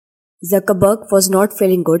Zuckerberg was not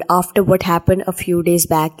feeling good after what happened a few days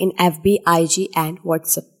back in FB, IG, and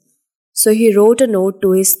WhatsApp. So he wrote a note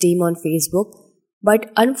to his team on Facebook,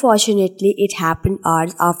 but unfortunately it happened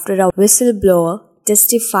hours after a whistleblower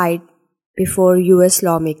testified before US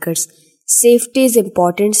lawmakers. Safety is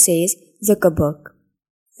important, says Zuckerberg.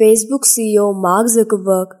 Facebook CEO Mark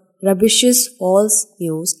Zuckerberg rubbishes false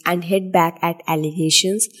news and hit back at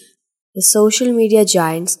allegations. The social media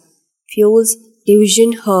giant fuels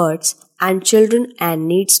division, hurts and children and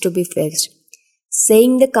needs to be fixed,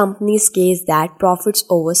 saying the company's case that profits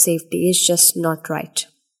over safety is just not right.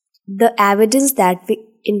 The evidence that we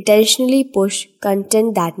intentionally push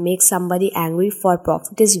content that makes somebody angry for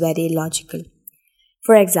profit is very logical.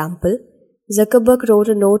 For example, Zuckerberg wrote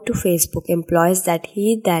a note to Facebook employees that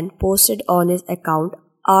he then posted on his account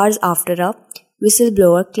hours after a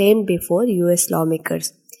whistleblower claimed before US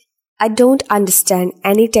lawmakers. I don't understand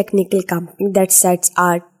any technical company that sets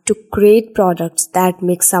out to create products that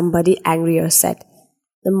make somebody angry or sad.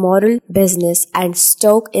 The moral, business, and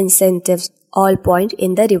stock incentives all point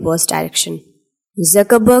in the reverse direction.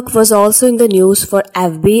 Zuckerberg was also in the news for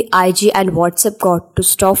FB, IG, and WhatsApp got to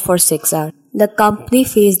stop for 6 hours. The company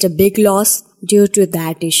faced a big loss due to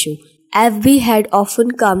that issue. FB head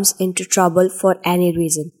often comes into trouble for any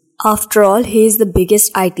reason. After all, he is the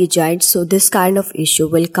biggest IT giant, so this kind of issue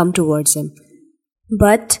will come towards him.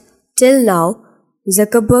 But till now,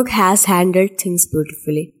 Zuckerberg has handled things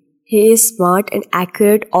beautifully. He is smart and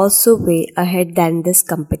accurate, also way ahead than his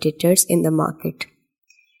competitors in the market.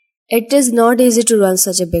 It is not easy to run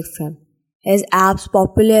such a big firm. His app's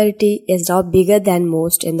popularity is now bigger than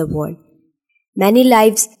most in the world. Many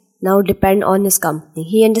lives now depend on his company.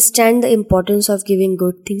 He understands the importance of giving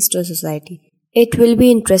good things to society. It will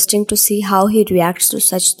be interesting to see how he reacts to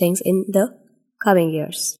such things in the coming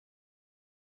years.